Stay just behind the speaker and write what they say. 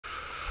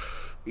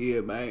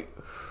Yeah, man.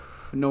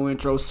 No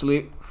intro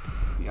slick.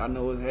 Y'all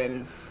know what's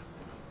happening.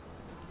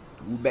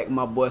 We back with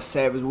my boy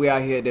Savage. We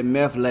out here at the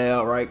meth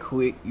lab right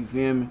quick. You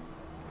feel me?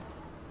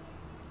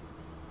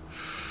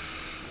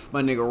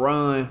 My nigga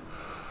Ron.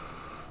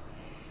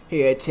 He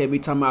had tell me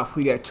talking about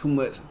we got too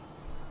much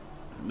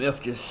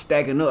meth just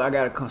stacking up. I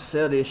gotta come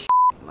sell this shit.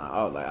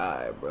 I was like,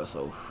 alright, bro.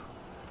 So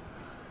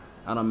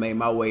I done made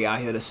my way out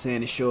here to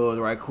Sandy Shores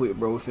right quick,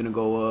 bro. We finna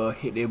go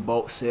hit that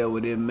bulk sale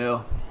with this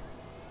meth.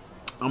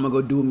 I'm gonna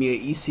go do me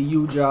an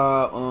ECU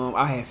job.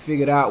 I had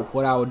figured out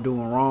what I was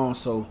doing wrong,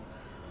 so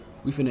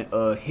we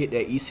finna hit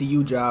that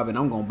ECU job, and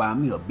I'm gonna buy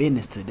me a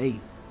business today.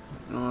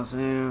 You know what I'm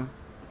saying?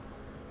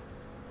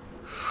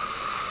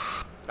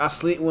 I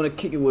slick want to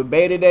kick it with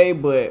Bay today,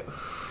 but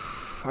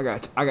I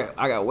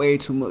got way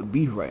too much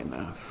beef right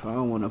now. I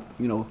don't wanna,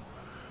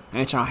 I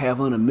ain't trying to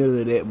have on the middle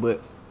of that, but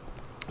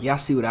y'all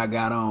see what I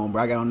got on,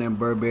 bro. I got on them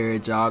Burberry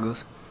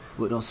joggers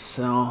with those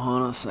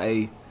Soundhunters.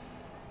 Hey,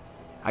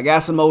 I got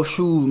some old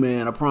shoes,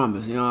 man, I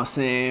promise. You know what I'm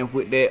saying?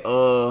 With that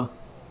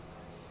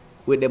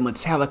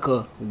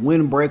Metallica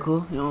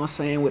windbreaker, you know what I'm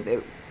saying? With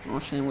that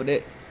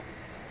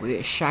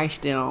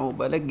shiesty on.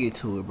 But let's get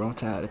to it, bro. I'm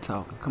tired of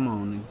talking. Come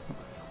on, nigga.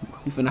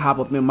 We finna hop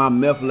up in my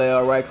meth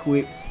lab right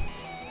quick.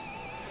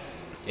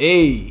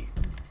 Hey.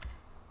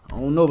 I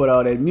don't know about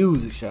all that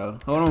music, y'all.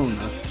 Hold on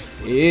now.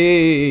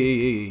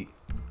 Hey.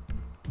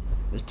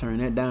 Let's turn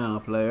that down,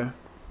 player.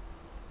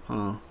 Hold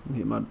on.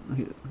 Hit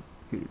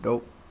the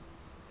dope.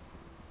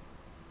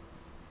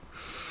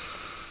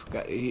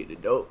 Got to hit the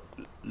dope.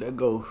 Let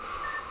go.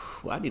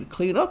 Well, I need to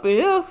clean up in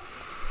here.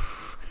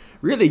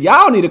 Really,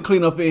 y'all need to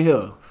clean up in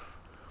here.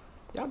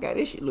 Y'all got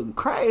this shit looking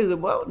crazy,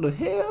 boy. What the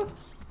hell?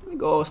 Let me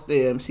go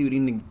upstairs and see what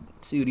these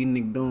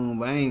niggas doing,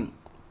 but I ain't.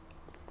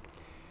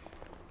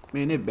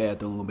 Man, that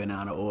bathroom been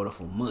out of order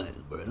for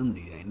months, bro. Them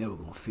niggas ain't never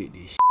gonna fit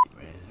this shit,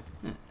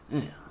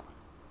 man.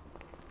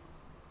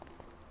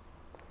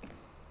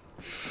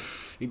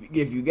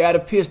 If you got a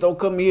piss, don't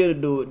come here to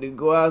do it. Then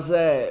go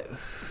outside.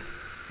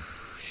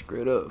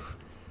 Straight up.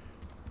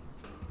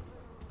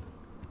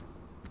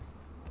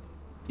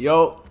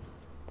 Yo.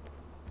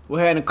 What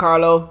happened,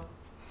 Carlo?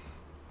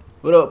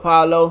 What up,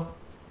 Paulo?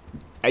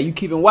 Are you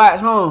keeping watch,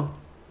 huh?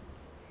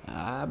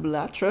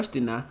 I trust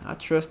it now. I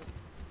trust it.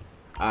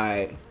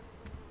 Alright.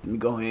 Let me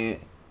go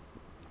ahead.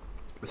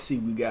 Let's see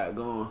what we got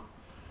going.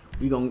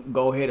 We gonna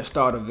go ahead and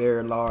start a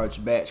very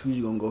large batch. We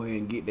just gonna go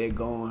ahead and get that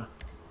going.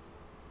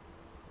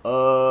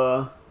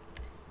 How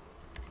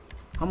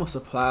much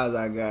supplies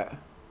I got?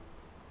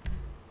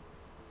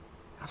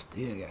 I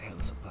still got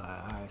hella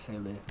supply. Alright, say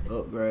that.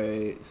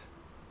 Upgrades.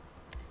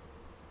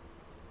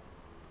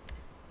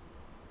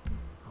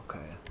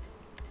 Okay.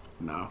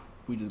 Nah,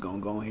 we just gonna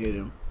go ahead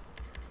and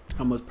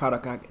how much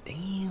product I got?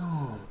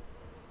 Damn.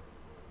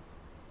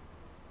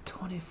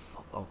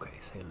 24. Okay,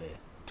 say that.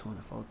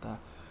 24,000.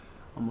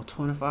 Almost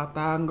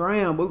 25,000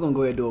 grams. We're gonna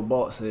go ahead and do a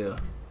bulk sale.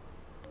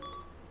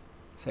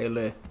 Say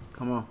that.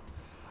 Come on.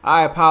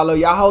 Alright, Paulo,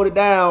 y'all hold it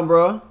down,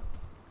 bro.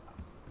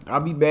 I'll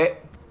be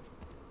back.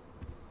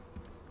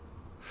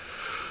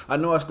 I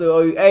know I still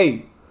owe you.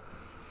 Hey,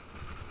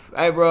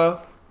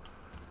 bro.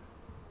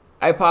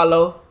 Hey,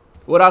 Paulo.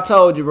 What I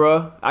told you,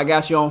 bro. I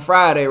got you on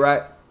Friday,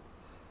 right?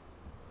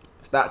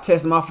 Stop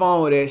testing my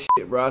phone with that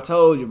shit, bro. I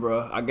told you,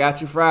 bro. I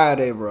got you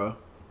Friday, bro.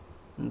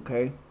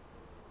 Okay.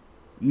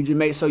 You just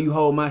make sure you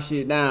hold my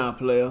shit down,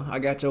 player. I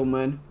got your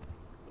money.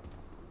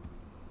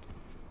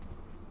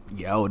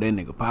 Yeah, oh, that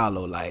nigga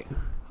Paulo like.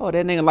 Oh,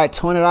 that nigga like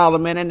 $20,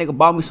 man. That nigga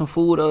bought me some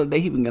food the other day.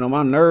 He been getting on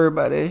my nerve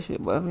about that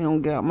shit, but he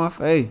don't get out my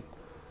face.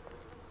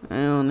 I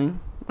don't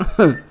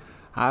even.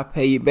 I'll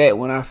pay you back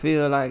when I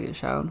feel like it,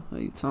 shout.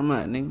 What you talking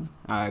about, nigga?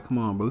 Alright, come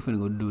on, bro. We finna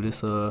go do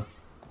this,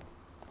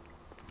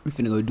 we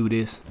finna go do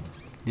this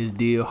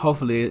deal.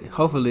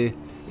 Hopefully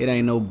it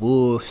ain't no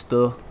bull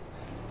stuff.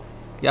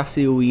 Y'all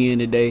see what we in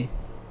today.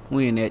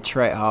 We in that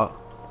track hawk.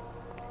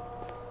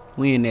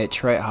 We in that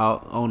track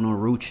hawk on the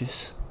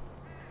roaches.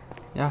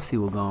 Y'all see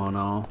what going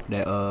on.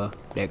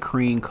 That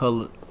cream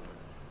color.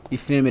 You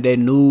feel me? That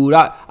nude.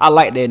 I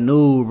like that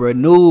nude, bro.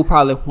 Nude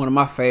probably one of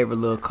my favorite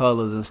little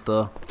colors and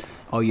stuff.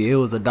 Oh yeah, it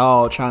was a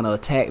dog trying to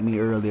attack me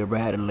earlier, bro.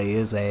 I had to lay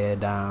his ass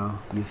down.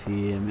 You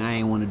feel me? I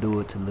ain't want to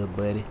do it to little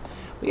buddy.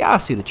 But y'all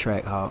see the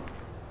track hawk.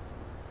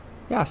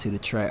 Y'all see the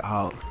track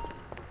hawk.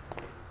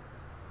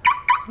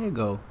 There you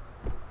go.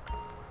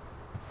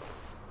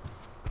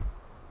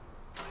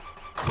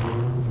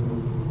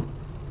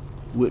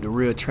 With the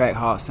real track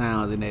hawk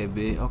sounds in that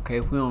bit. Okay,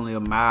 we only a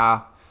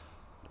mile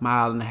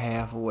and a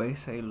half away.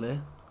 Say less.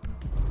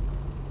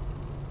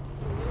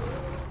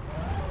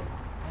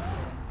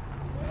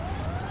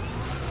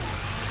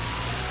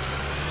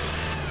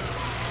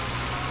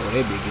 Oh,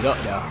 that bitch get up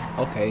there.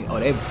 Okay.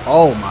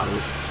 Oh my.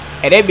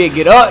 Hey, that bitch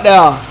get up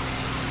there.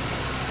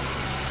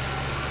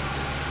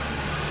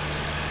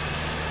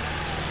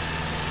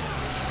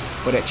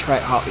 But that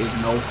track hawk is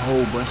no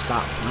hoe, but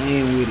stop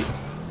playing with it.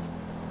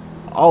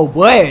 Oh,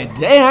 boy.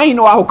 Damn, I ain't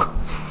know I was.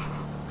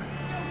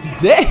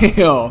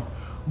 Damn.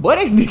 Boy,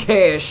 that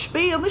nigga ass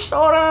speed me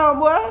slow down,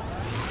 boy.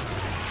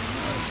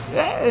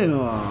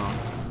 Damn.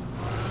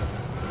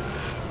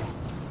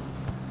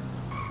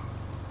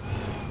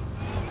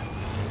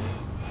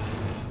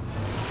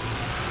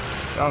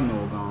 Y'all know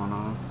what's going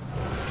on.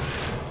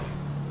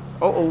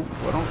 Oh,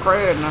 well, don't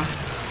crash now.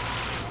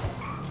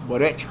 Boy,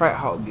 that track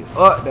hawk get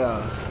up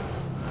there.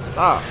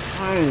 Stop,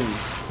 man.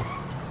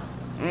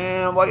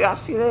 And boy, y'all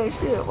see that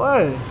shit?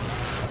 What?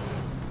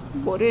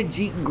 Boy, that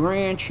Jeep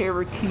Grand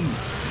Cherokee.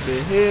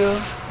 The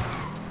hell?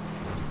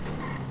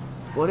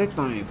 Boy, that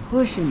thing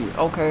pushing it.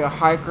 Okay, a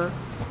hiker.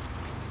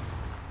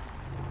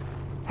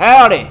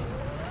 Howdy.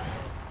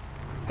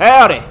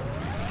 Howdy.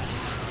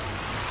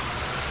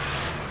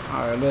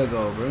 Alright, let's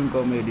go, bro. Let's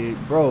go make this.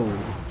 Bro,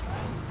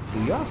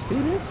 do y'all see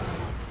this?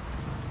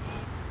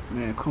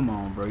 Man, come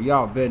on, bro.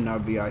 Y'all better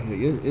not be out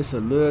here. It's a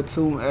little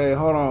too... Hey,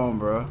 hold on,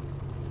 bro.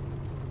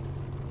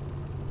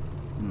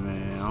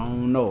 Man, I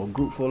don't know. A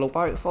group full of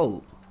white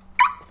folk.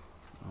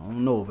 I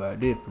don't know about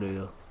this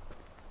player.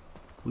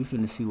 We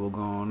finna see what's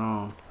going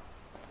on.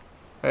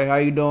 Hey, how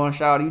you doing,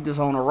 shawty? You just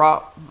on a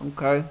rock?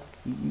 Okay.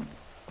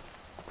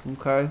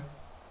 Okay.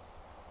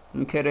 Let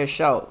me catch that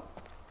shout.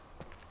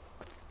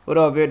 What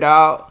up, big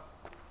dog?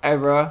 Hey,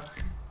 bro.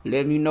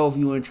 Let me know if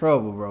you in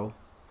trouble, bro.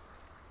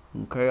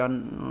 Okay, let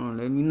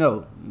me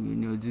know. You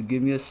know, just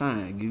give me a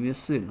sign. Give me a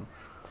signal.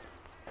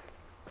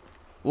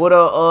 What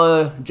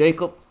up,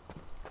 Jacob?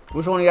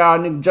 Which one of y'all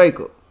nigga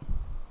Jacob?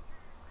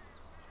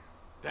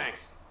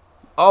 Thanks.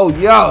 Oh,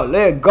 yeah,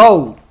 let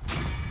go.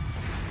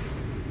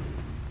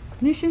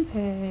 Mission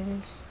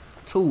pass.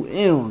 2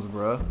 M's,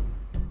 bro.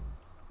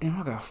 Damn,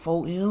 I got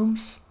 4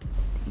 M's.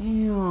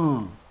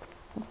 Damn.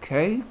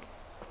 Okay.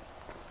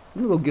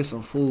 Let me go get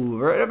some food,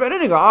 bro. That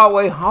nigga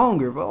always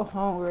hungry, bro.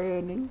 Hungry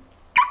ass nigga.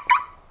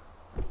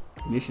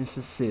 Mission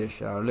success,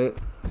 y'all. Let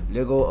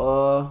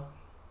go.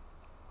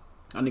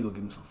 I need to go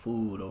get me some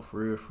food though,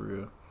 for real, for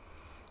real.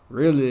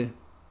 Really.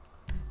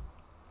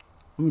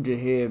 Let me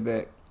just head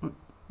back.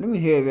 Let me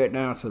head back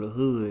down to the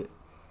hood.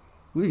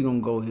 We just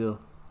gonna go here.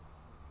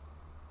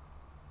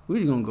 We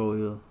just gonna go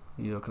here.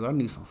 Yeah, cause I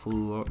need some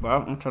food.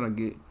 But I'm trying to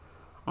get.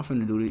 I'm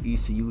finna do the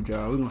ECU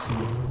job. We gonna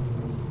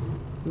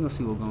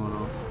see what's going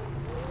on.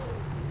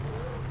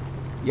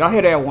 Y'all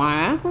hear that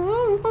whine?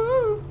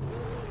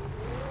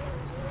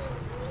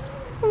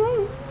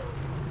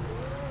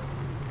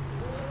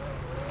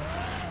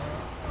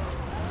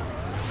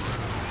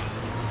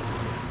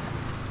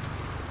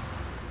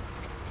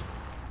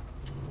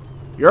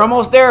 You're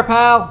almost there,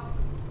 pal.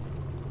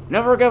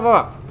 Never give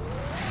up.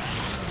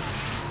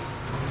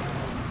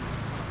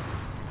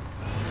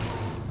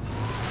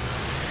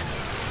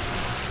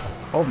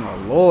 Oh my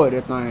lord,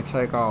 that thing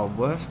take off,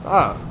 boy.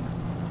 Stop.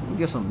 Let me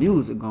get some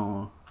music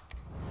going.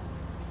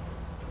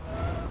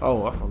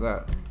 Oh, I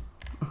forgot.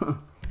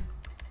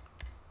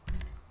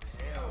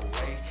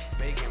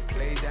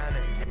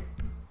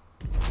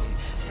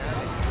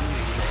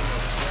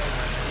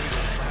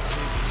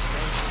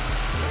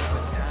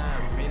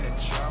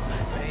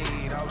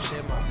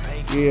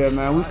 Yeah,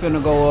 man, we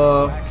finna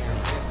go, I'm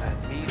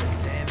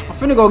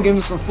finna go give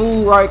me some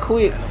food right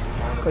quick.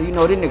 Cause you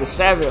know, this nigga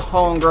Savage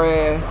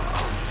hungry.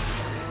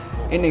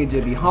 That nigga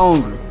just be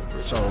hungry.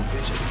 So,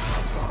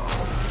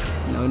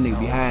 you know, that nigga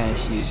behind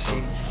shit. So,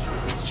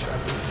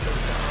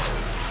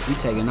 we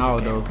taking all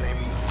though.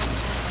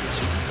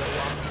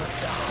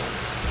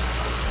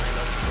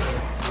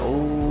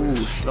 Oh,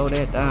 slow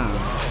that down.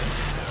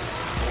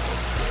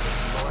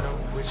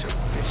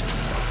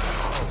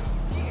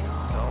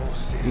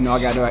 You know,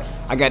 I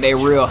got that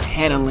real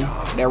handling,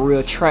 that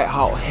real track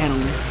hawk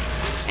handling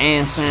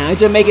and sound. It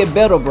just make it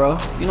better, bro.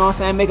 You know what I'm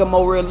saying? Make it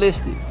more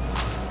realistic.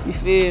 You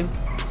feel?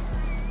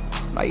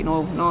 Like, you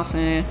know what I'm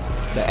saying?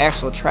 The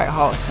actual track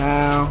hawk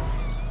sound,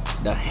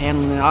 the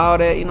handling, all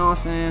that, you know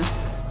what I'm saying?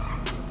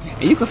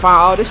 And you can find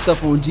all this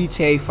stuff on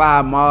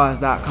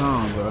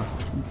GTA5mods.com, bro.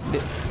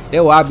 That's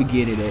where I be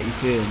getting it at, you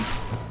feel me?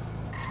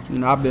 You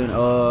know, I've been,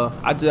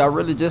 I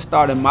really just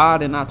started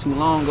modding not too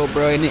long ago,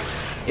 bro, and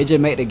it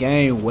just made the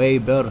game way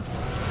better.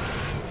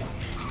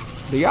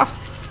 Do y'all?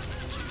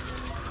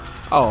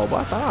 Oh,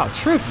 but I thought I was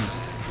tripping.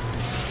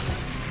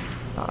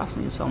 Thought I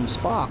seen something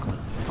sparkling.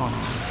 Hold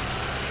on.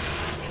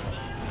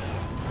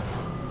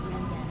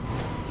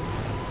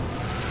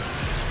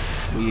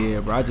 But yeah,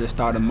 bro, I just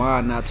started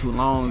modding not too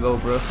long ago,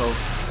 bro. So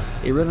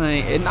it really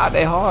ain't. It's not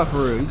that hard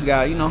for real. You just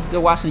got, you know,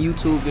 just watching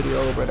YouTube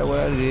videos, bro. That's what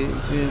I did. You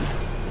feel me?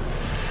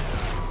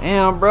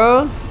 Damn,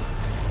 bro.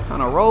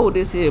 Kind of rolled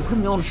this here. Put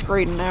me on the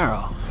straight and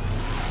narrow.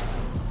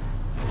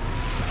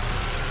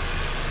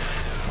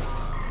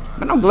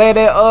 Man, I'm glad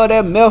that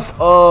that meth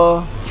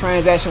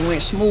transaction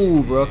went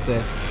smooth, bro.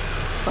 Cause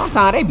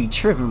sometimes they be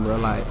tripping, bro.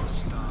 Like,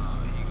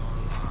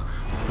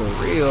 for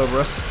real,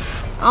 bro.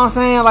 You know what I'm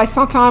saying? Like,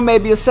 sometimes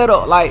maybe a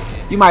setup, like,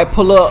 you might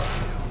pull up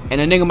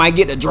and a nigga might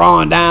get the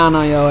drawing down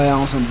on your ass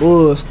on some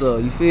bull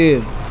stuff. You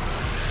feel me?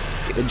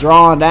 Get the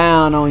drawing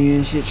down on you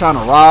and shit, trying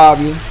to rob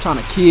you, trying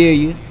to kill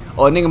you.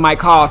 Or a nigga might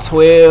call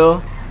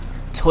 12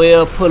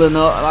 pulling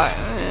up, like,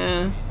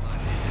 man.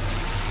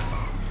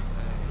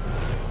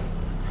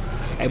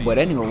 Hey, boy,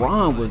 that nigga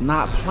Ron was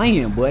not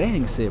playing, boy. That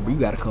nigga said, bro, you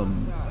gotta come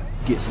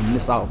get some of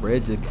this out, bro.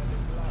 It just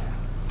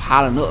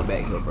piling up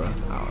back here, bro.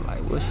 I was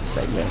like, what she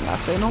say, man? I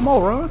say no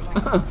more, Ron.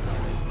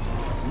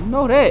 You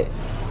know that.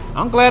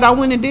 I'm glad I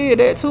went and did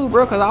that too,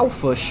 bro, cause I was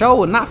for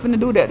sure not finna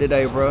do that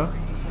today, bro.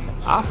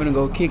 I finna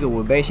go kick it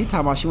with Bae. She talking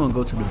about she wanna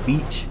go to the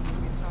beach.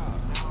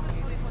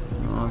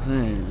 You know what I'm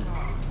saying?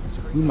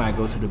 We might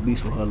go to the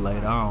beach with her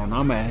later. I don't know.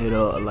 I might hit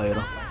her up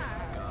later.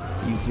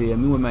 You feel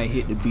me? We might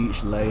hit the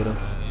beach later.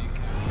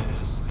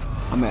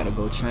 I'm at to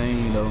go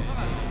chain though.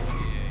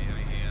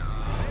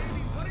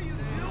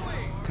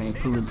 Can't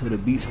pull into the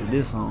beach with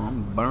this on.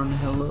 I'm gonna burn the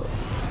hell up.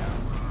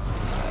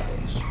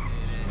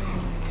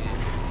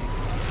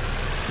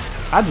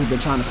 I just been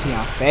trying to see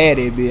how fat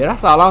it be.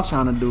 That's all I'm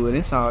trying to do. And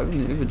it's all it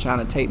been trying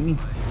to take me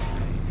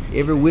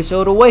every which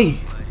other way.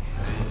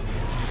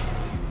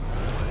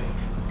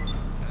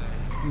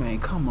 Man,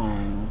 come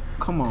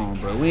on,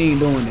 bro. We ain't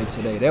doing it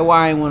today. That's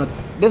why I ain't wanna.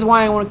 That's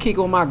why I ain't wanna kick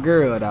with my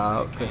girl,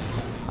 dog.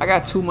 I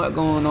got too much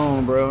going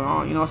on,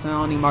 bro. You know what I'm saying? I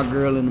don't need my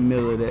girl in the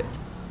middle of that.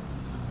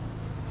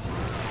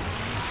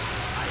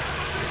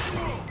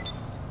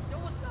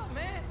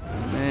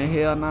 Man,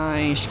 hell nah, I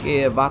ain't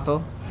scared,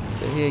 Vato. What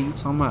the hell you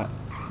talking about?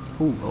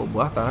 Ooh, oh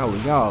boy, I thought that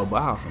was y'all,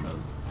 but I finna.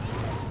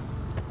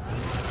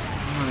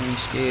 I ain't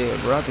scared,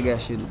 bro. I think I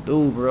got shit to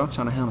do, bro. I'm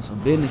trying to handle some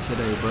business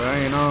today, bro. I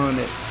ain't on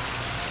it.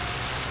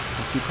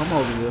 But you come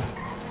over here.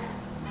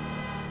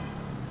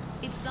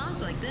 It's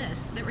songs like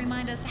this that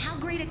remind us how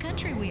great a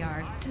country we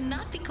are to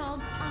not be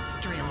called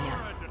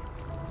Australia.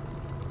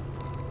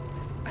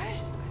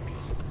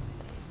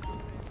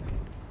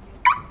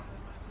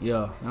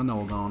 Yeah, I know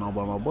what's going on,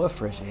 but my boy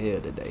fresh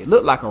ahead today.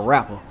 Look like a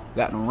rapper.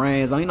 Got no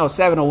reins on. You know,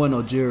 7 don't wear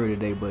no jewelry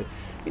today, but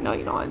you know,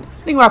 I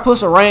think I put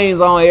some reins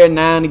on every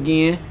now and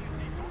again.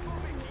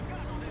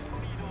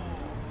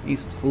 Need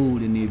some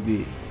food in there,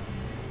 bit.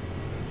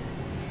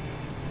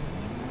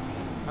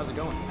 How's it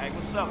going? Hey,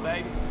 what's up,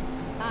 baby?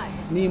 Hi.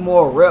 Need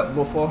more rep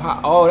before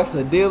oh, that's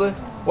a dealer?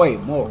 Wait,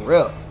 more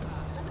rep.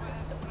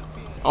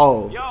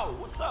 Oh. Yo,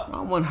 what's up?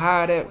 I wouldn't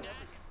hire that.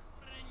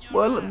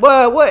 But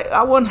what?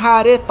 I wouldn't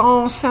hire that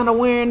thong Santa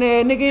wearing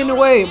that nigga in the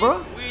way,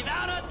 bro.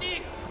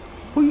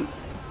 Who you?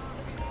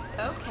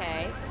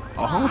 Okay.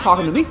 Oh, I'm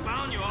talking to me.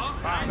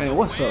 Man,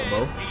 what's up,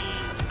 bro?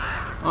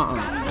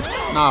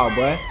 Nah,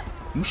 boy.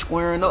 You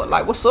squaring up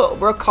like, what's up,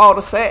 bro? Call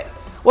the sack.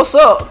 What's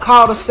up?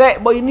 Call the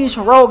sack, boy. You need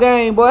some roll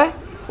game, boy.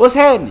 What's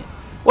happening?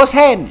 What's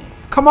happening?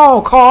 Come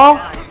on, Carl.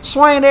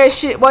 Swing that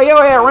shit, boy.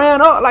 Your ass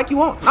ran up like you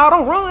want. No,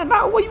 don't run.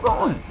 No, where you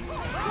going?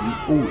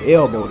 Ooh,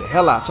 elbow the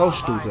hell out your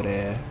stupid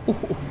ass.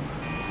 Ooh.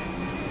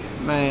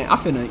 Man, I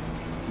finna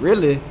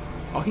really.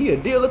 Oh, he a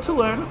dealer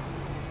too, ain't he?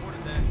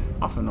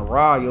 I'm finna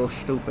rob your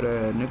stupid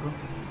ass, nigga.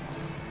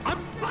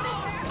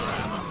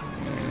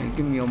 Man,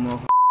 give me your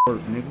motherfucking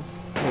work, nigga.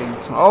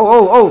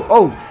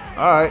 Oh.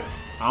 Alright.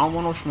 I don't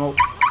want no smoke.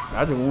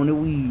 I just wanted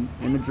weed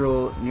and the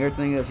drugs and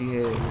everything else he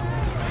had.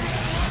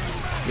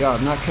 Y'all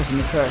not catching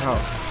the track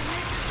house.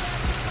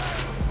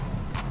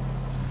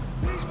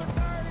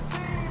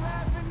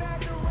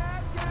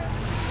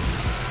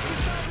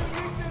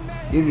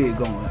 You get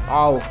going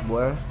off,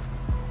 boy.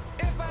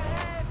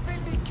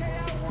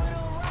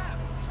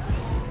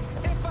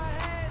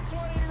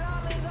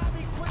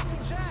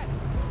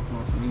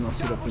 You gonna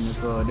sit up in this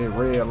that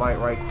red light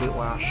right quick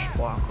while I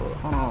spark up.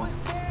 Hold on.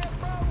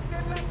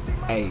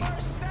 Hey.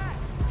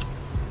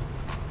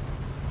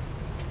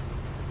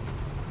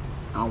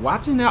 I'm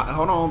watching out.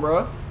 Hold on,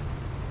 bro.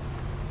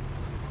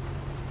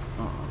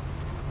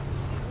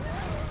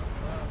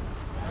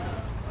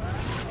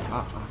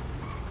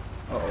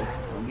 Uh-oh.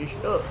 Don't get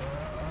stuck.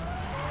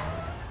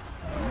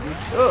 Don't get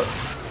stuck.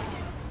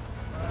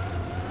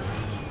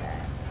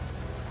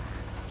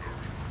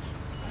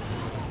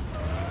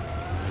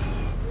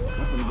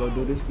 I'm gonna go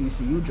do this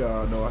ECU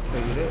job, though. I'll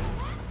tell you that.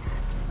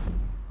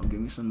 I'll give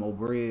me some more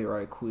bread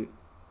right quick.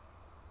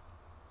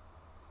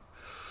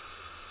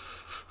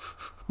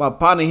 My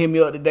partner hit me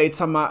up today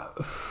talking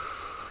about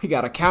he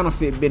got a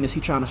counterfeit business he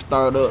trying to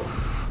start up.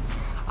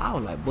 I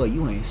was like, boy,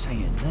 you ain't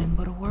saying nothing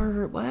but a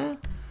word, boy.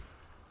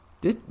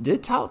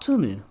 Did talk to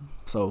me.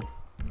 So,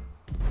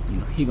 you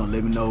know, he gonna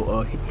let me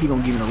know, he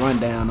gonna give me a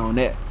rundown on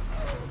that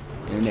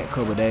in that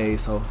couple of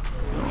days. So, you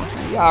know what I'm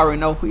saying? Y'all already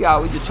know we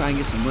just trying to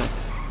get some money.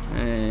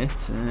 Man,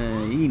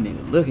 you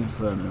niggas looking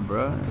for me,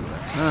 bro. I ain't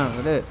got time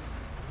for that.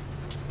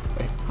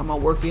 Hey, how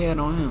much work you had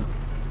on him?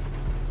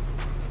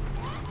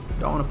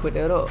 Don't want to put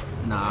that up.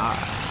 Nah,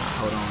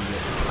 hold on to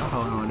that.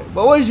 Hold on to that.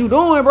 But what is you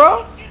doing,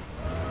 bro?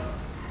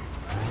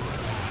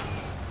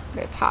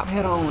 That top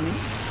hat on,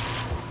 nigga.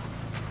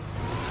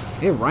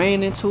 It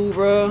raining too,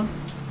 bro.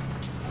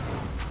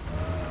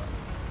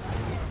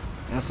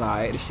 That's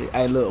alright. This shit.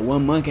 Hey, look,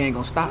 one monkey ain't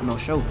gonna stop no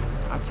show.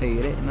 I tell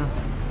you that now.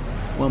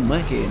 One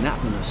monkey is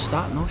not gonna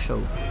stop no show.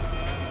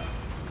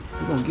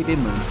 We gonna get that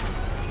money.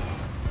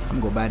 I'm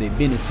gonna buy that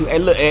business too. Hey,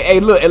 look,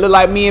 it look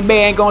like me and Bae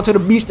ain't going to the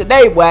beach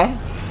today, boy.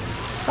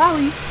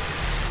 Sorry.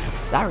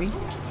 You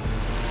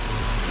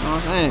know what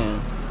I'm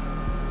saying?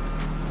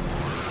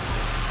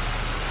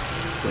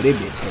 But it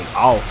bitch take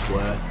off,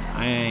 boy.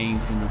 I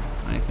ain't finna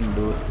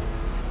do it.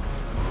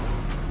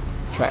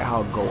 Track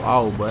how it go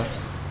off, boy.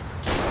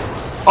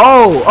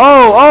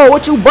 Oh,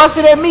 what you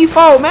busted at me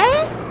for,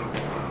 man?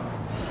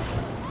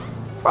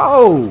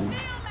 Bro.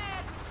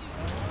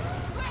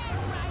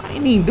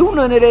 ain't even do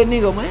nothing to that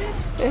nigga, man.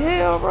 The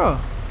hell, bro?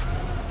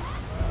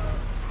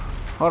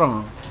 Hold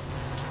on.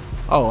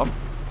 Oh,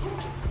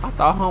 I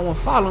thought he would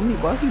follow me,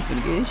 but he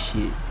finna get his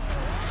shit.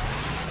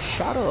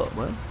 Shut up,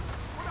 bro.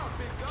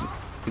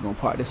 We gonna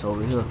park this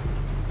over here.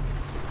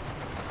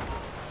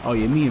 Oh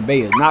yeah, me and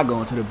Bay is not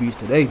going to the beach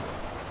today.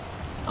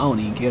 I don't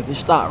even care if it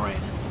start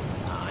raining.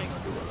 Nah, I ain't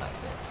gonna do it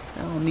like that.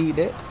 I don't need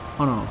that.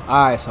 Hold on.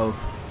 Alright, so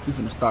we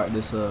finna start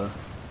this the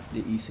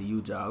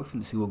ECU job. We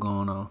finna see what's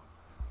going on.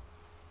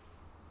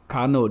 Cause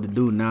I know what to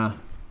do now.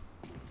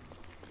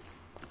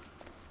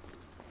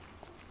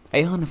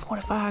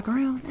 845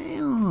 grand?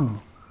 Damn.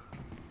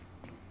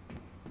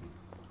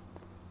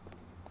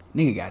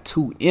 Nigga got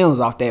 2 M's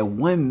off that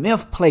 1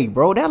 meth play,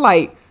 bro. That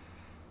like,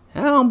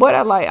 damn, boy,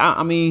 that like,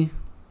 I mean,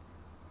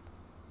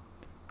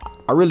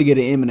 I really get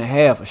an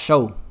M&a for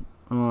sure.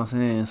 You know what I'm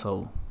saying?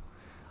 So,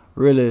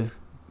 really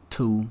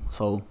 2.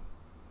 So,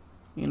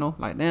 you know,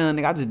 like, damn,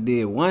 nigga, I just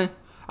did 1.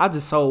 I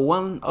just sold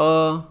one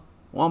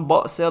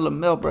box sell of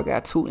milk, bro.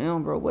 Got 2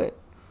 M, bro. What?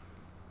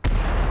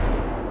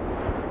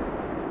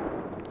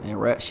 And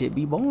rap shit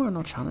be boring,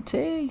 I'm trying to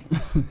tell you.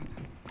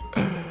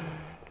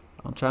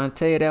 I'm trying to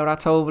tell you that what I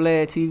told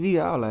Vlad TV.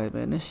 I was like,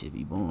 man, this shit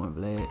be boring,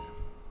 Vlad.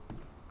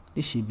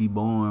 This shit be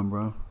boring,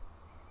 bro.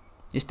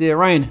 It's still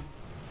raining.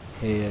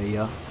 Hell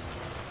yeah.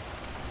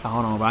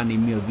 Hold on, bro. I need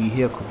me a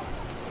vehicle.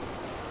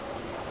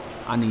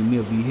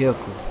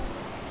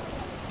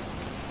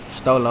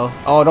 Stolo.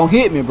 Oh, don't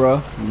hit me,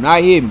 bro. Do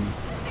not hit me.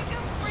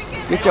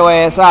 Get your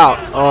ass out,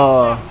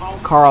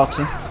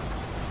 Carlton.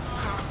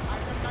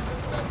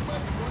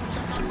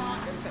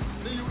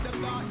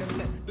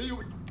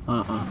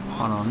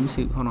 Hold on, let me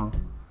see. Hold on.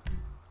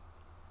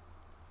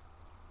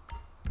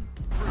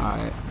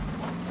 Alright.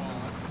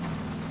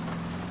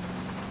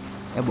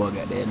 That boy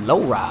got that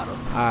low rider.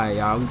 Alright,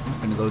 y'all. We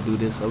finna go do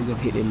this, so we gonna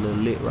hit that little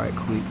lick right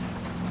quick.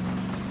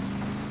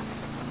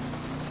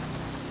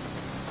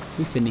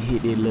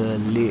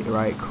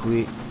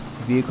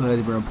 Vehicle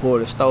has been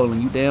reported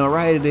stolen. You damn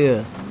right it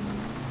is.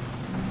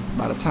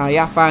 By the time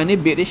y'all find this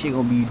bitch, this shit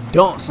gonna be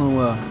dumped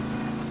somewhere.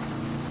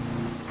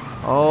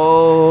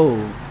 Oh.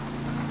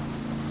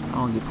 I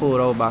don't get pulled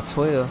over by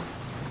 12.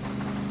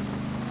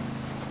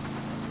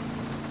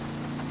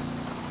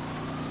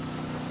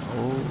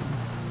 Oh.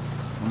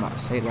 I'm about to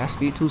say that I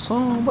speak too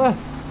soon, boy.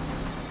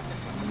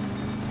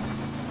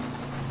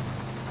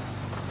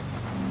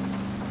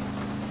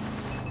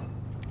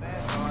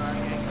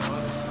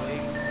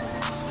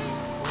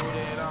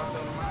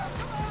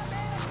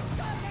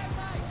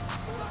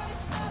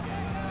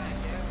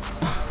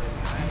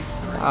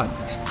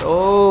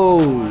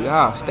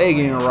 Y'all stay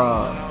getting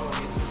robbed.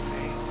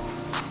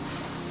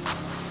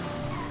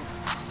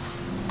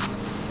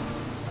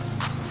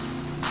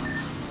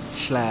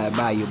 Slide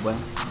by you, boy.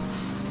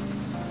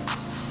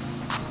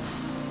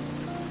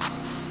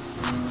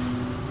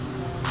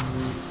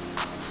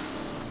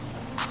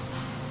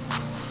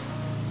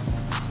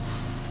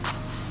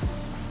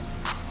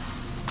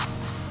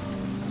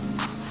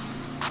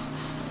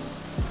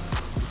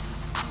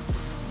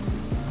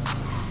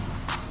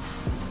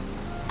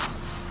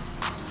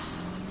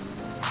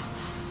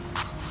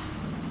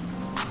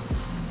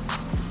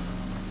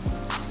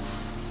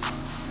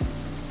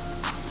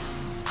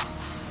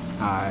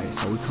 Alright,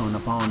 so we coming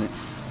up on it.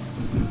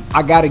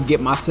 I gotta get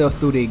myself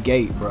through the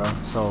gate, bro.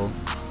 So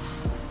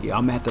yeah,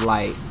 I'm gonna have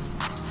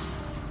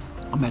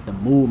to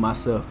move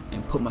myself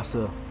and put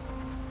myself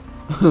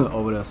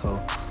over there. So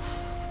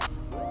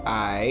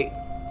alright.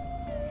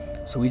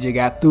 So we just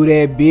got through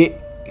that bit.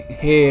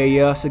 Hell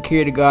yeah,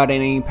 security guard that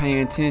ain't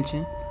paying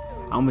attention.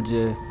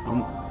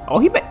 Oh,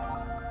 he back.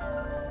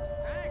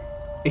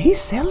 Is he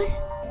selling?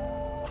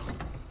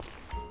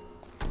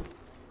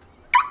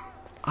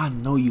 I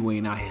know you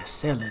ain't out here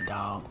selling,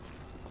 dog.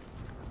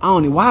 I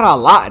don't know why'd I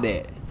lock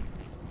that.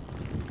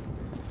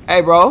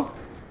 Hey, bro,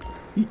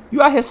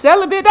 you out here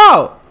selling, big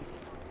dog?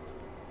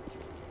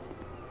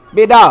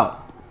 Big dog.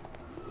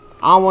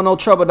 I don't want no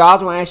trouble,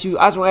 dog. I just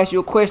want to ask you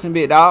a question,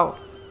 big dog.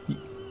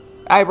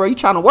 Hey, bro, you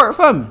trying to work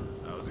for me?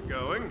 How's it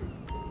going?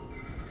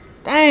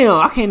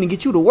 Damn, I can't even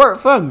get you to work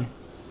for me.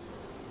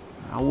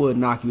 I would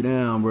knock you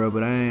down, bro,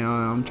 but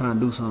I'm trying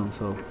to do something.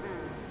 So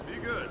Be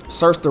good.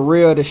 search the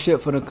rear of the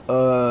ship for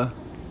the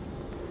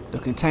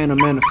container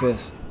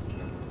manifest.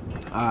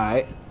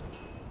 Alright.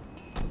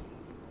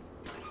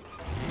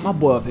 My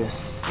boy up here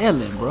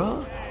selling,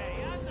 bro.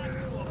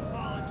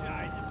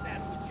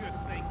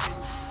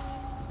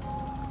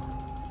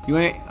 You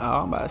ain't?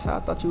 Oh, I'm about to say, I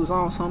thought you was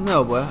on something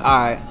else, boy.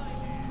 Alright.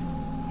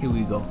 Here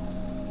we go.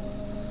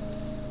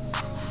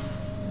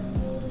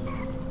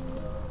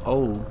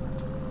 Oh.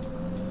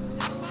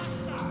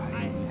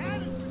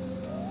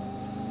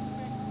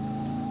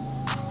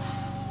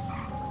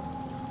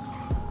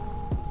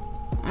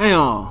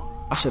 Damn.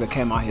 I should have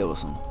came out here with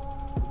some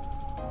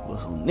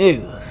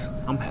niggas.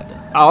 I'm had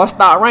to. Oh, it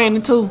started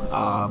raining too.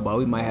 But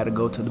we might have to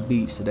go to the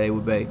beach today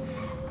with Bay.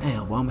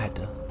 Damn, boy, I'm had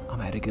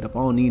to get up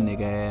on these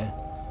nigga ass.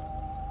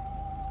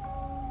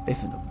 They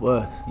finna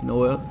bust. You know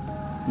what?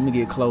 Let me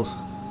get closer.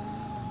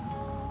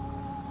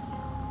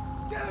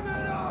 Give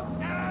it up,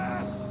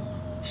 yes!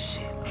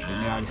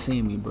 Somebody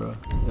seen me, bro.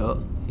 Yup.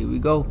 Here we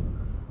go.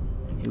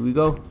 Here we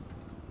go.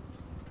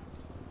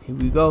 Here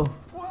we go.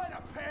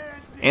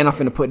 And I'm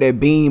finna put that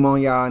beam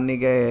on y'all,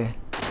 nigga ass.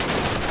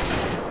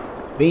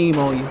 Beam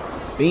on you.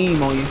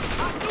 Beam on you.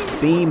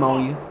 Beam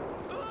on you.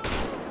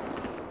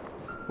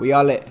 Where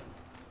y'all at?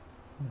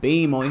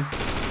 Beam on you.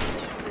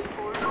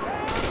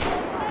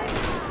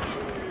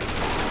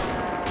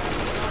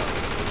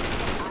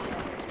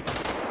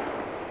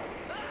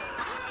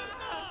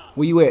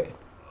 Where you at?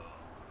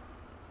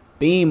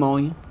 Beam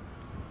on you.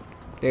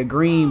 That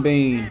green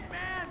beam.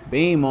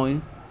 Beam on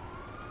you.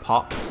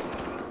 Pop.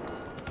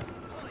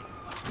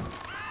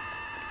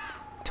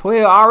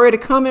 12 already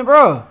coming,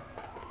 bro.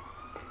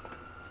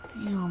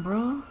 Damn,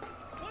 bro.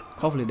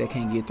 Hopefully they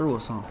can't get through or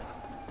something.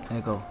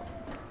 There go.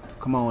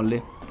 Come on,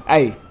 Lee.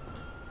 Hey.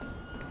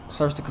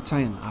 Search the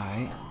container.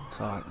 Alright.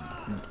 So,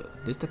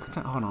 this the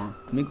container. Hold on.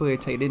 Let me go ahead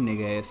and take this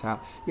nigga ass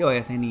out. Your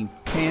ass ain't even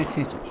paying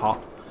attention,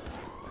 Pop.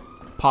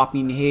 Pop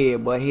in the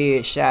head, boy.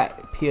 Head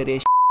shot. Peel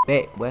that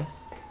back, boy.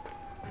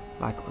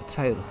 Like a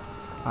potato.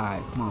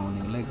 Alright, come on,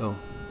 nigga. Let go.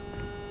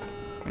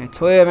 Man,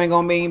 12 ain't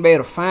gonna be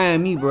able to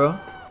find me, bro.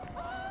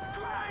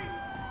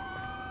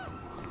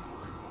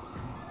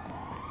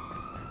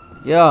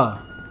 Yeah.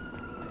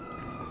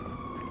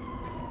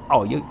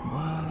 Oh, you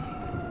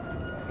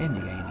what? That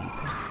nigga ain't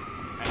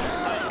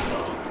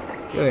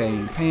even. You ain't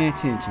even paying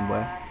attention,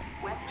 boy.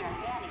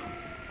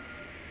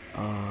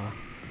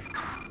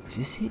 Is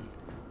this it?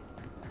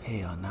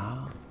 Hell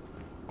no.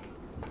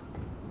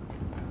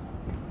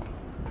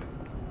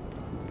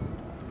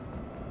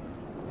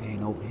 It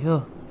ain't over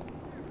here.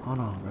 Hold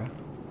on, bro.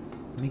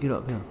 Let me get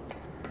up here.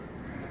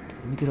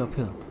 Let me get up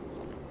here.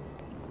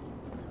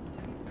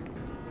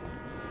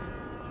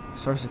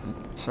 Search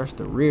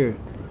the rear.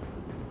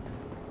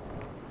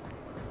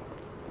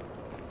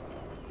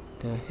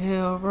 The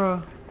hell,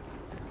 bro?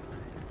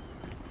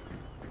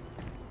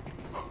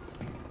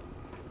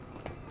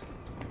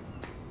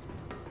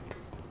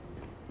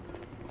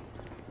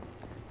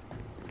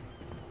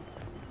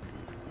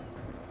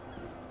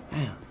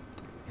 Damn,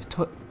 it's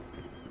 12.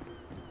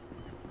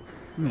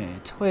 Man,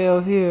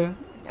 12 here.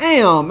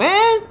 Damn,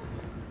 man.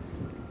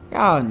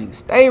 Y'all niggas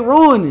stay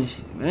ruining this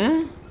shit,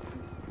 man.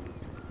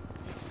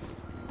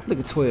 Look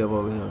at 12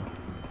 over here.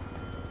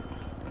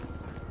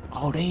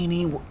 Oh, they ain't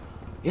even.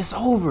 It's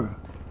over.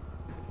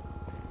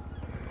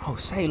 Oh,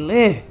 say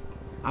less.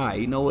 Alright,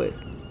 you know what?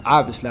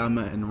 Obviously, I'm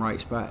not in the right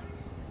spot.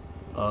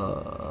 You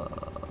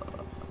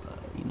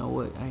know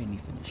what? I ain't even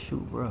finna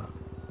shoot, bro.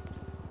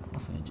 I'm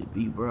finna just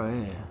beat bro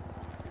ass.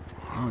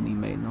 I don't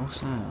even make no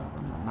sound.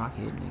 I'm gonna knock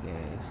his nigga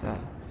ass out.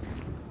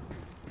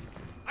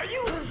 Are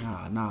you?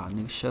 Nah,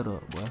 nigga, shut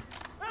up, boy.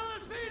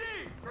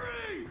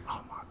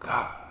 Oh my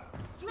god.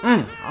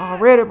 Man,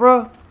 already,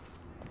 bro.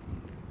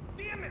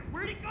 Damn it,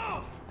 where'd he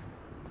go?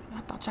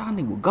 I thought y'all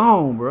niggas were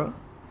gone, bro.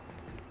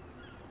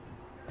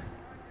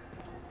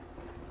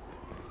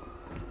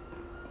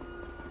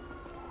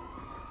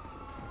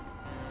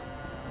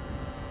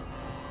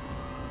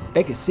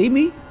 They can see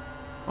me?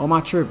 On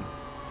my tripping.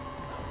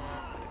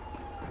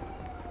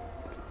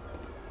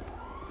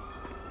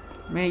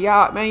 Man,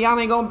 y'all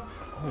ain't gonna.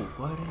 Oh,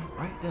 buddy,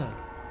 right there.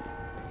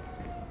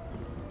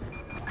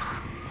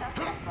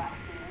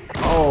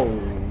 Oh,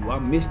 I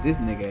missed this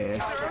nigga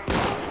ass.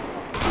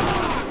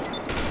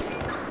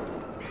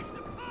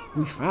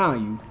 We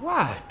found you.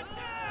 Why?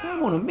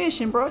 I'm on a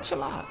mission, bro.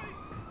 Chill out.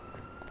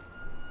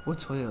 What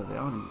 12? They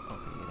only.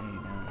 Okay, it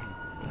ain't down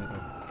here. Let go.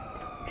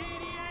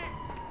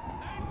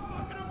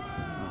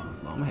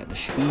 I'm gonna have to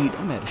speed.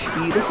 I'm gonna have to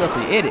speed this up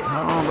and edit.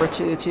 Hold on, bro.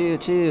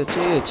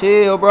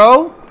 Chill,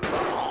 bro.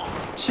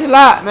 Chill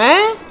out,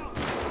 man.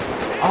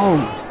 Oh,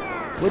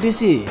 what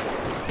this is?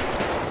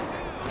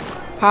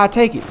 How I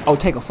take it? Oh,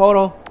 take a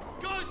photo?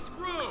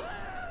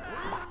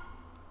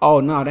 Oh,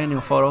 no, that ain't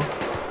a photo.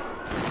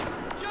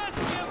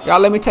 Y'all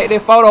let me take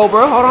that photo,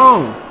 bro. Hold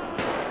on.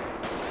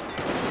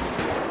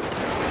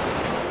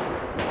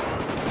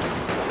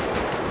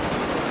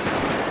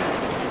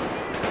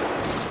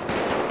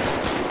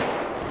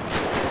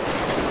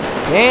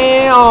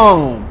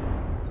 Damn.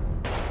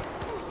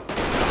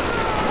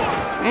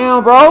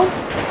 Damn, bro.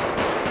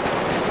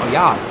 Oh,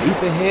 y'all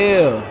deep in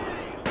hell.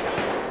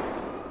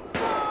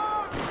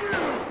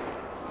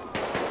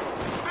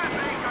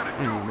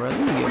 Damn, bro. Let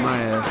me get my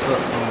ass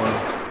up somewhere.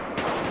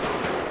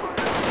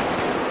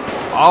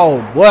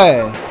 Oh,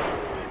 boy.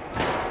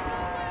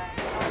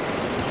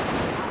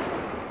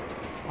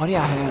 Oh, they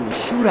out here in a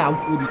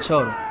shootout with each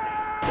other.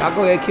 Y'all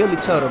go ahead and kill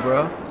each other,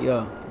 bro.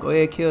 Yeah, go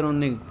ahead and kill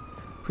them niggas.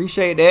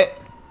 Appreciate that.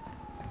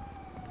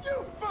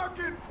 You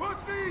fucking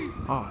pussy!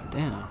 Oh,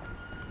 damn.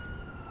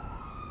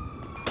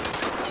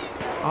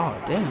 Oh,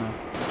 damn.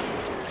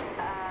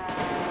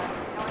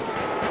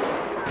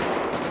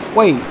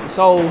 Wait,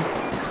 so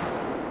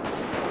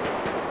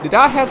did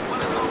I have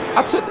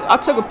I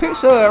took a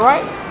picture of it,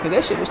 right? Cause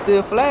that shit was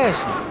still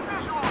flashing.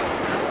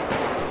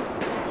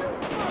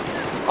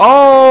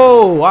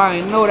 Oh, I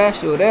didn't know that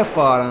shit was that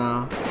far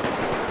down.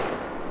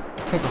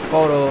 Take a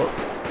photo.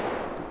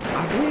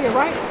 I did,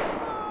 right?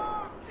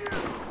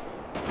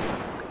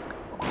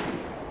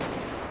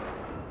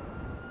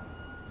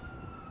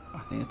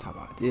 Let's talk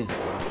about this, bro.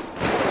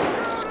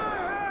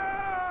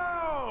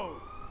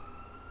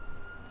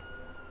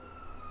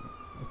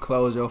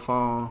 Close your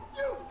phone.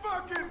 You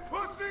fucking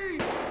pussy!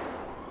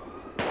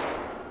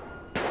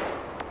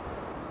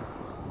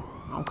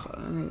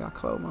 I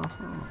closed my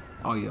phone.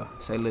 Oh yeah,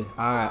 say lit.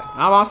 Alright.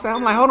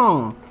 I'm like, hold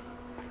on.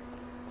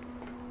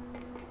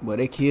 But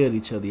they killed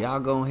each other. Y'all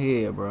go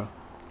ahead, bro.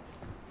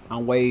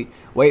 I'm wait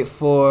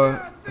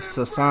for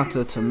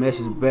Sasanta to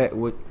message back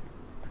what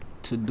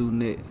to do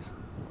next.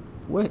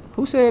 What?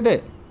 Who said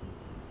that?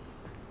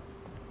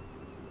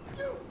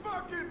 You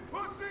fucking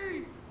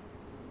pussy!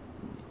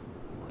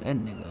 That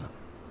nigga.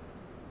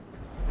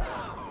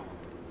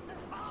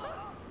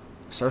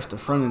 Search the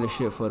front of the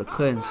shit for the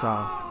cutting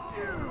saw.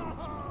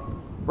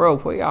 Bro,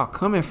 where y'all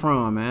coming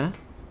from, man?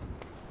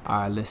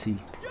 Alright, let's see.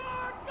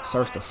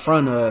 Search the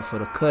front of it for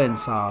the cutting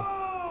saw.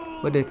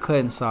 Where the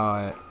cutting saw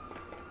at?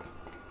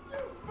 You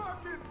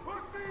fucking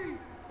pussy!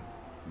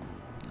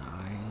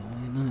 Nah,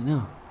 ain't none of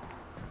them.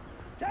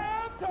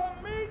 Time to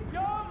meet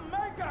your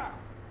maker!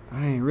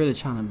 I ain't really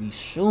trying to be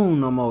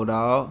shooting no more,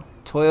 dog.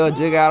 12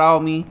 jig out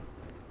on me.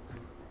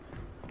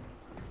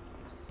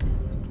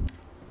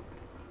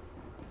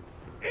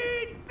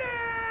 Eat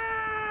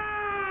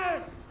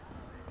this!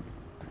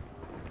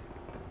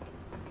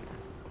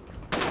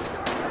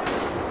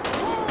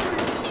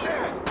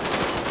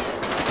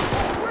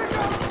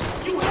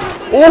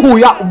 Oh,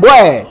 y'all,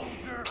 boy.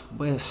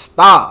 Boy,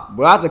 stop,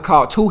 bro. I just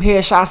caught 2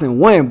 headshots in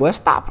 1, boy.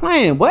 Stop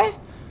playing, boy.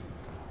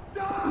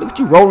 Look at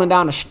you rolling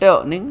down the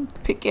step, nigga.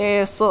 Pick your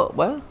ass up,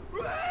 boy.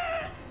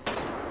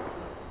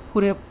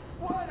 Who that?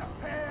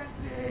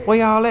 Where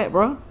y'all at,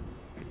 bro?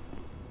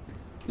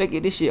 Let's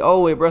get this shit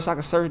over with, bro, so I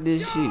can search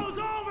this shit.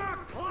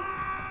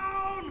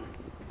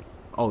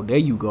 Oh, there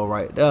you go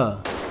right there.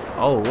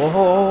 Oh, whoa,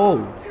 whoa,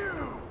 whoa.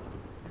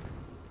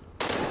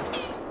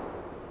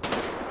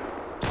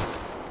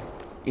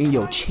 In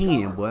your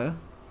chin, boy.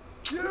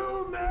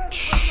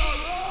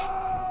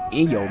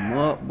 In your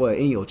mud, boy.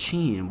 In your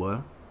chin,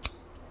 boy.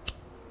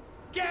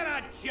 Get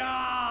a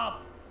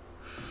job!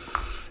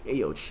 In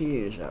your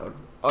chin, shout.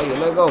 Oh yeah,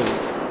 let go.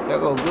 Let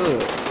go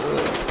good.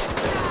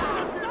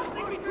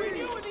 Something between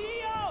you and the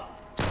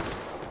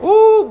EO!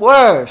 Ooh,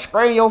 boy.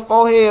 Sprain your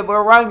forehead, boy.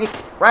 Right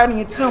in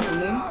your temple,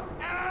 nigga.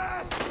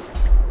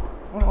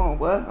 Hold on,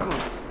 boy. Hold on.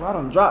 Boy, I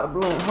done dropped the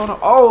blunt. Hold on.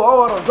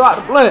 Oh, I done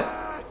dropped the blunt.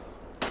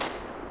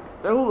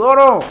 Hold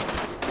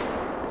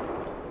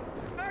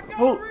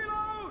on.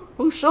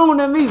 Who's shooting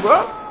at me,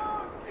 bro?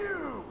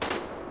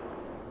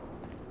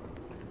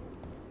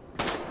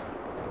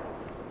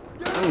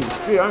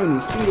 I ain't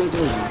even see that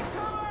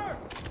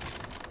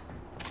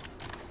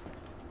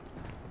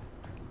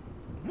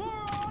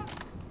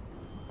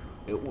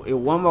dude. It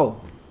one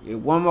more. It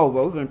one more,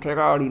 bro. We gonna take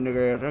all these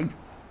niggas ass.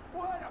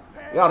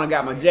 Y'all done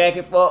got my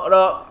jacket fucked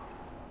up.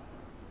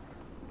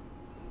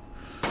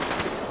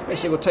 That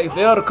shit gonna take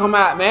forever to come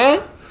out,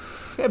 man.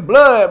 That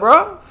blood,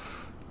 bro.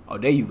 Oh,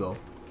 there you go.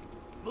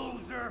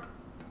 Loser!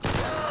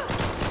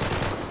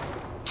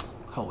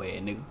 Oh, yeah,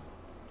 nigga.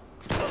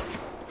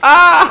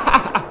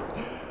 Ah!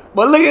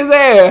 But look at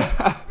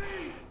that.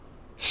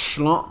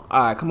 Slump.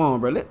 Alright, come on,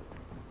 bro.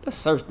 Let's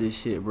search this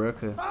shit, bro.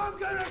 Cause I'm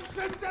gonna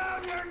sit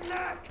down your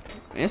neck!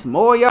 man, some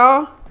more,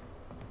 y'all.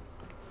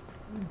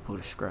 Pull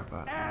the scrap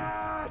out.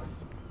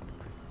 Ass!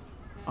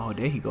 Oh,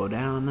 there he go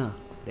down now.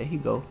 There he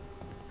go.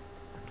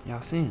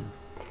 Y'all see him?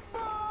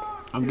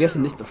 I'm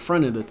guessing this the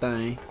front of the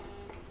thing.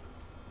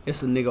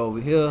 It's a nigga over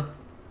here.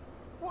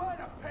 What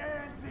a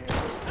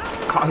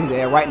pansy! Caught his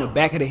ass right in the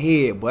back of the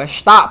head, boy.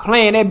 Stop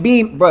playing that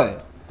beam,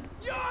 bruh.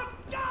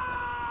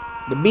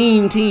 The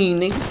beam team,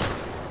 nigga.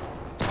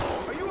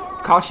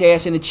 Caught your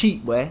ass in the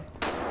cheek, boy.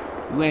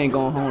 You ain't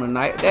going home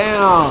tonight.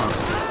 Damn.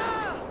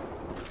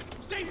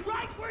 Stay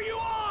right where you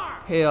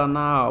are! Hell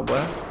nah,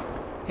 boy.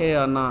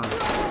 Hell nah.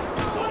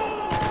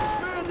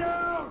 Man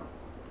down!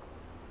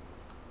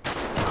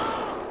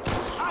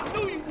 I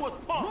knew you was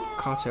punk!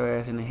 Caught your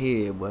ass in the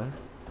head, boy.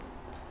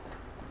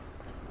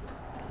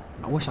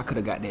 I wish I could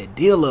have got that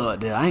dealer up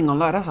there. I ain't gonna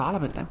lie, that's all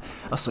I've been thinking.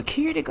 A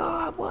security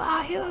guard, boy,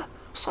 out here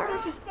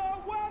serving.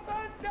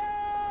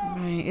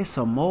 Man, it's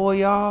some more,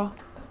 y'all.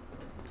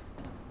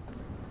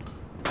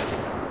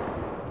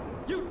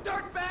 You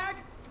dirtbag!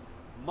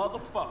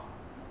 Motherfucker.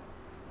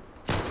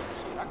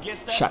 Shit, I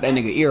guess that's Shot that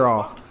nigga ear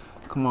off.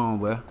 Come on,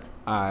 boy.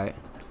 Alright.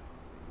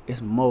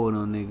 It's more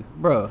on nigga.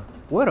 Bruh,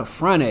 where the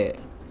front at?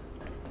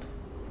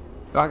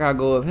 I gotta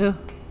go up here.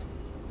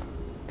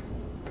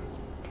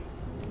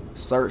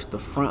 Search the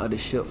front of the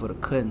ship for the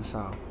cutting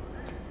saw.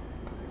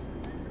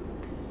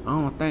 I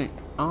don't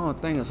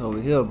think it's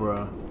over here,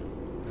 bro.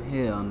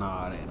 Hell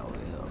nah, it ain't over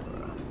here,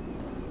 bro.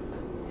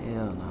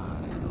 Hell nah,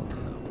 it ain't over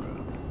here, bro.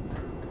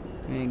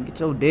 Man, get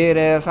your dead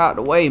ass out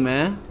the way,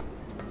 man.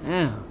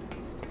 Damn.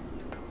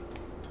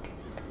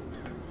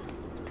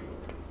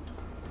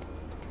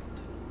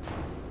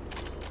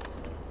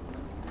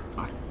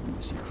 Let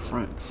me see the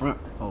front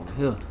over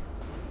here.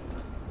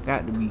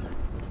 Got to be.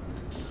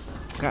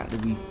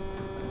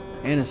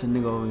 And it's a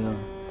nigga over here.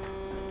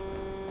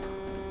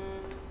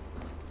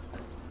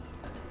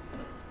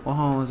 What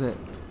home is that?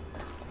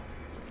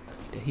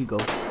 There he go.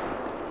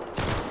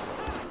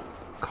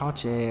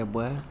 Caught your ass,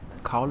 boy.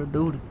 Call of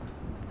Duty.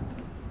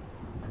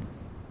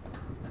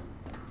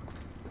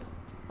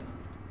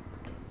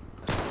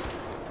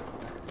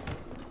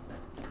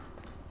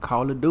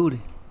 Call of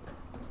Duty.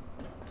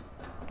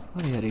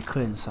 What the hell they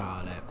couldn't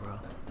saw that, bro?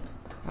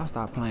 Y'all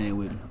stop playing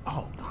with me.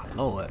 Oh my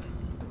lord.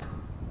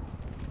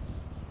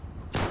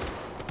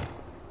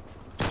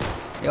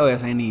 Yo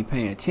ass ain't even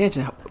paying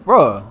attention,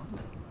 bro.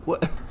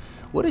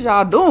 What is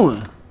y'all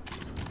doing?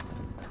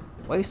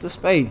 Waste of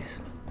space.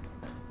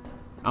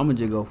 I'ma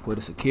just go for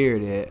the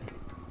security at.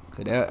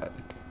 Cause that.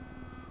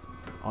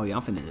 Oh yeah,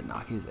 I'm finna just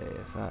knock his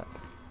ass out.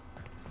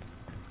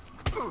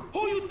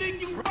 Who you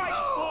think you fight,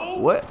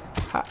 fool? What?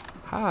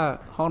 How?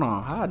 Hold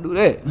on. How I do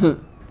that?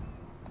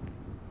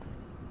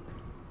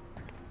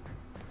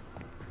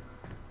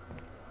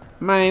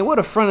 Man, where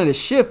the front of the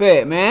ship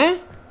at, man?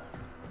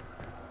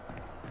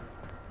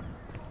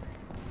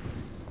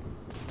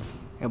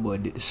 That boy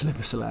did the slip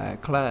and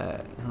slide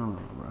Clyde. Hold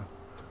on, bro.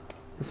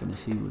 I'm finna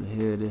see what the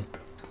hell it is.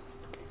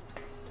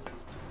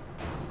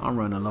 I'm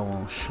running low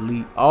on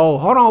sleep. Oh,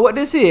 hold on. What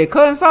this is?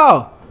 Cousin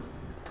Saul.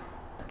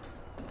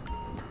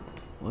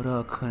 What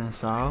up, Cousin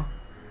Saul?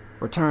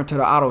 Return to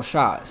the auto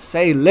shop.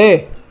 Say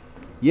le.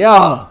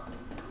 Yeah.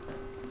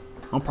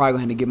 I'm probably gonna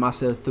have to get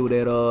myself through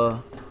that.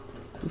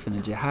 We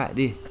finna just hide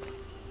this.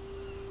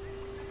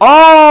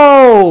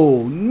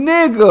 Oh,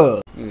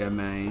 nigga. Yeah,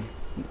 man.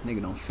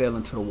 Nigga done fell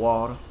into the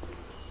water.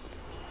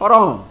 Hold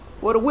on.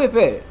 Where the whip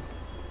at?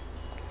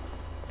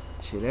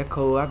 Shit, that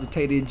cold. I have to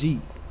take that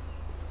Jeep.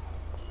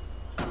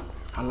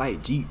 I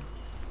like Jeep.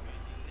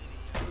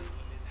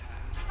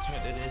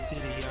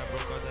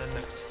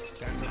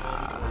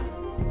 Nah,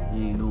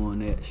 you ain't doing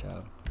that,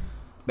 shop.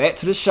 Back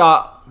to the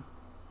shop.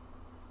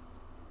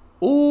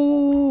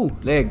 Ooh,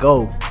 let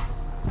go.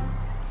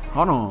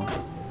 Hold on.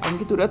 I can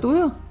get through that through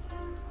here?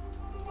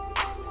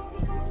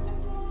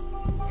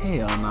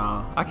 Hell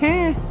no. I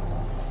can?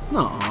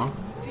 Nuh-uh.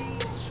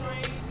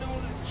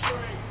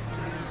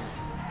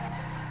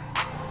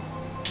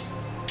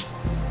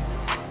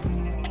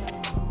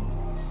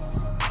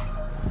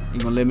 You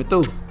gonna let me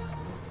through?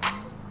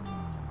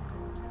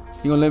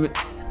 You gonna let me?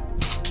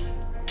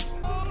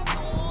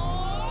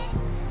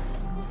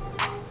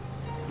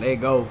 Let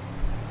go.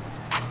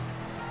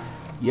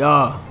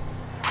 Yeah.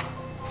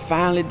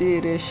 Finally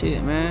did that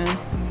shit, man.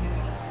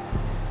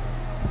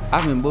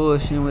 I've been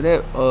bullshitting with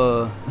that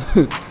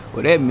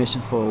with that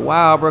mission for a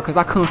while, bro, cause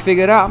I couldn't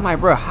figure it out. I'm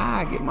like, bro, how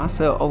I get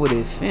myself over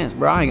this fence,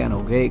 bro? I ain't got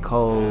no gate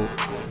code,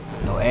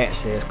 no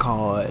access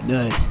card,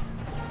 nothing.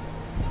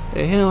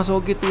 The hell I'm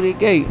supposed to get through the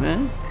gate,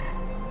 man?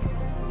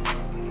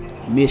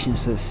 Mission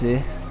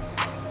success.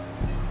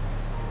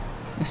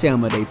 Let's see how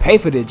much they pay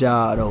for this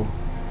job though.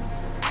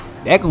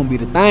 That gonna be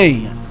the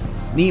thing.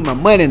 Need my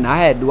money and I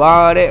had to do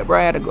all that, bro.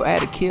 I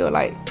had to kill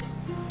like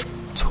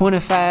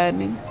 25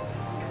 niggas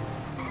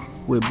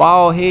with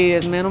bald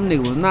heads, man. Them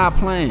niggas was not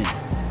playing.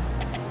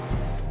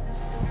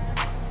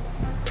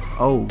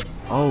 Oh,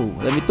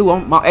 let me through.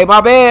 Hey,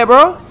 my bad,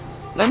 bro.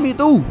 Let me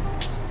through.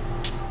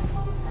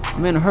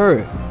 I'm in a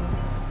hurry.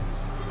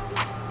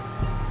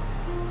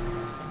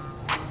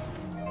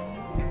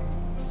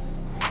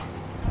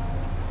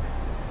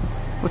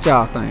 What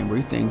y'all think, bro?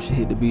 You think we should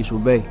hit the beach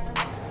with Bay?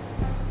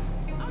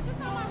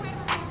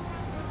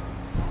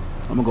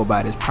 I'm gonna go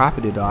buy this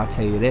property though, I'll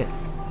tell you that.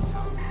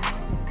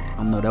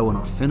 I know that what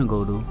I'm finna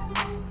go do.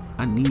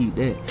 I need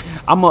that.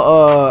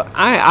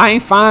 I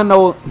ain't find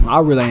no, I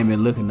really ain't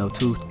been looking though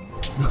too,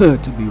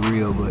 to be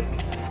real, but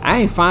I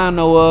ain't find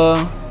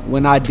no,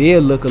 when I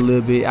did look a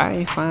little bit, I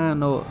ain't find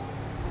no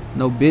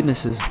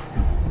businesses.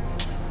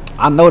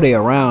 I know they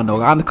around though,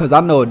 cause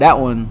I know that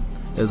one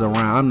is around.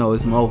 I know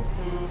it's more.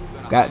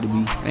 Got to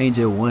be. Ain't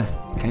just one.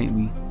 Can't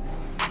be.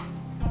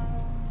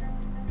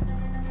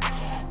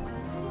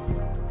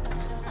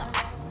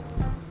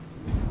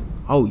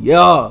 Oh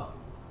yeah.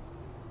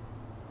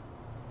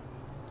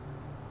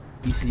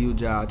 ECU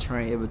job,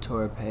 train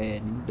inventory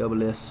pad,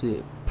 double S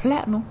sit,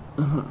 platinum.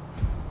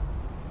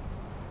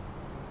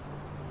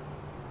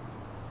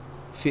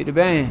 50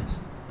 bands.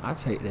 I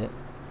take that.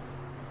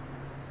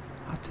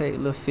 I take a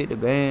little 50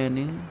 band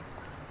in.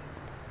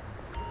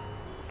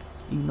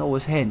 You know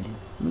what's happening.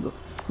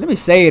 Let me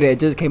say that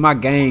just in case my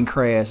game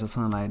crash or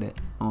something like that.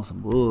 On some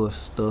bullshit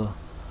stuff.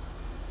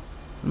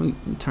 Let me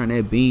turn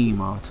that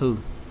beam off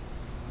too.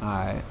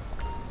 Alright.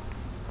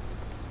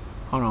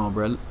 Hold on,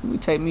 bro. Let me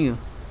take me a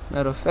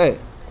matter of fact.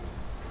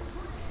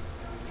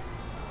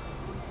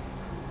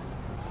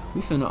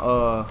 We finna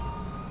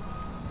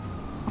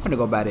I'm finna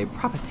go buy that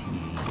property.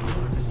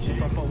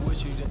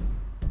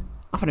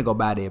 I'm finna go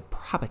buy that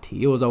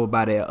property. It was over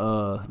by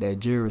that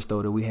jewelry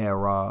store that we had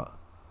robbed.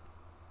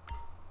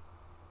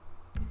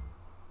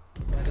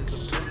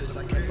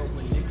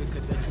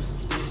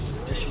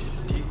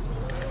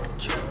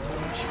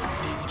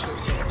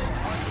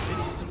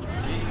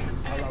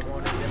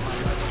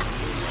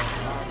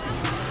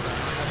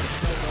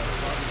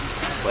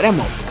 Boy, that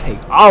motherfucker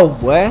take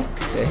off, boy.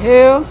 The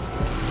hell?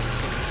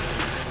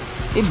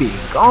 It be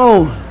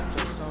gone.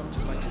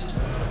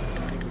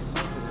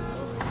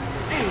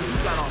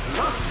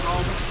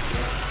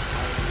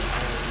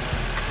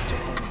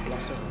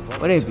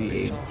 Where they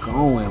be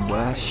going,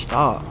 boy?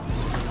 Stop.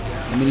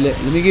 Let me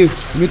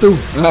through.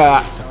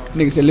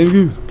 Nigga said, let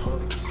me go.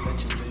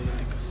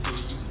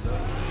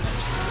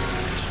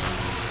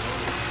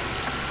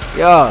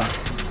 Yeah.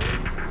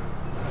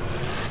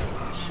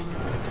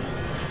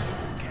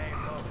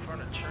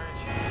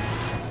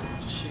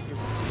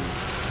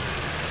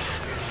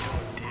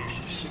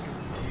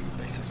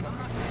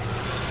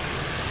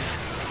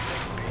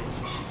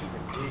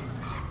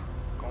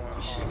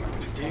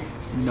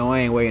 You know I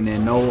ain't waiting at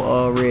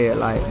no red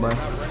light, bro.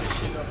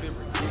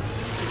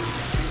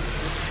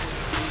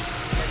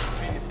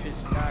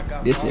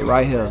 This it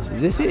right here.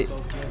 Is this it?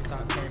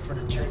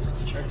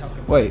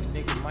 Wait.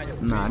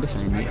 Nah, this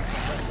ain't it.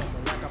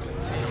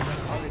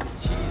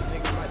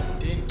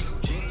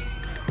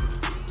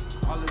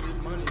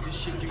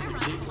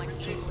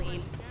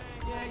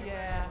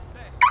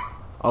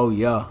 Oh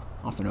yeah,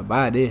 I'm finna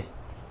buy this.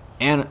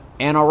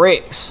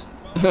 Anorex.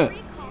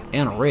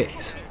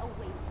 Anorex.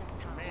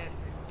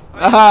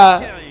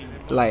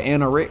 Like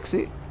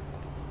anorexic.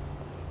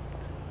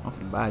 I'm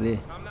finna buy this.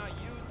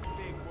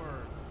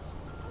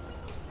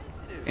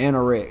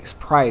 Anorex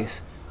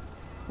price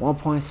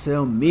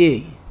 1.7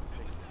 million.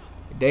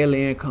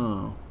 Daily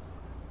income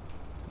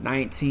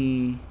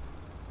 19.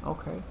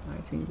 Okay,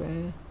 19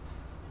 bad.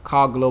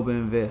 Call Global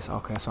Invest.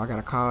 Okay, so I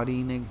gotta call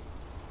these niggas.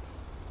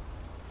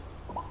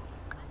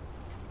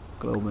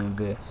 Global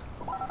Invest.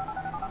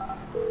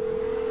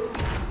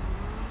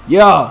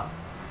 Yeah.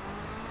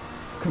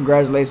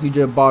 Congratulations, you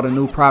just bought a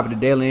new property.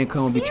 Daily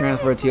income will be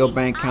transferred to your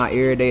bank account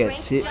every day at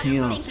 6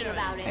 p.m.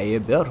 Hey,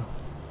 it better.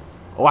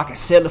 Oh, I can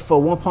sell it for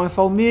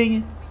 1.4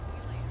 million.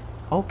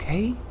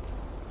 Okay.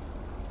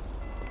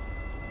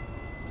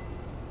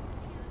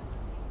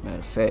 Matter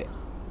of fact,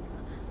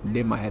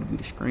 this might have to be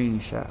the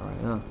screenshot right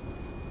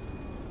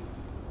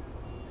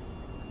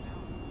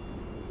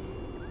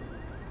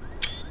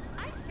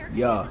here.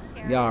 Y'all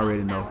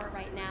already know.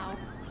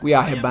 We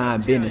out here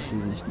buying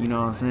businesses, and you know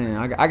what I'm saying?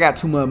 I got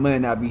too much money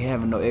not be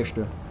having no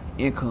extra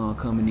income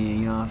coming in,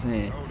 you know what I'm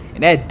saying?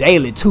 And that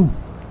daily too.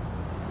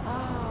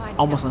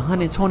 Almost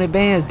 120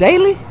 bands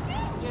daily?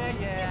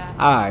 Yeah.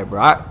 Alright,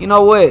 bro. You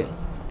know what?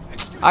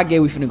 I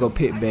get we finna go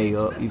pick Bay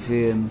up, you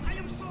feel me?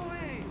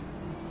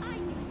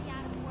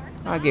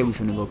 I get we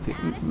finna go pick.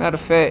 Matter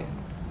of fact,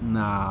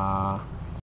 nah.